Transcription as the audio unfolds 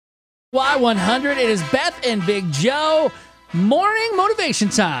Y100, it is Beth and Big Joe. Morning motivation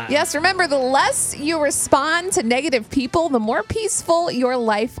time. Yes, remember, the less you respond to negative people, the more peaceful your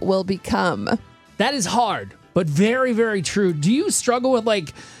life will become. That is hard, but very, very true. Do you struggle with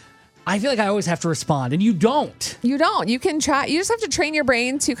I feel like I always have to respond, and you don't. You don't. You can try. You just have to train your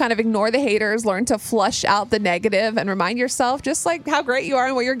brain to kind of ignore the haters, learn to flush out the negative, and remind yourself just how great you are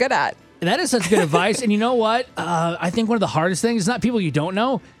and what you're good at. That is such good advice. And you know what? I think one of the hardest things is not people you don't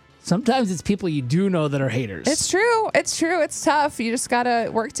know. Sometimes it's people you do know that are haters. It's true. It's true. It's tough. You just got to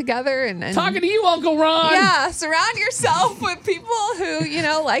work together and talking to you, Uncle Ron. Yeah, surround yourself with people who,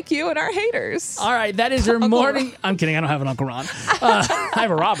 like you and are haters. All right, that is your morning. I'm kidding. I don't have an Uncle Ron. I have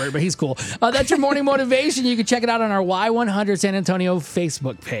a Robert, but he's cool. That's your morning motivation. You can check it out on our Y100 San Antonio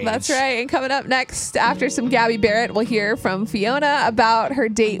Facebook page. That's right. And coming up next, after some Gabby Barrett, we'll hear from Fiona about her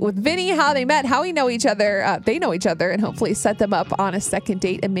date with Vinny, how they met, how we know each other. They know each other, and hopefully set them up on a second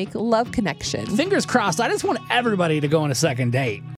date and make love connection. Fingers crossed. I just want everybody to go on a second date.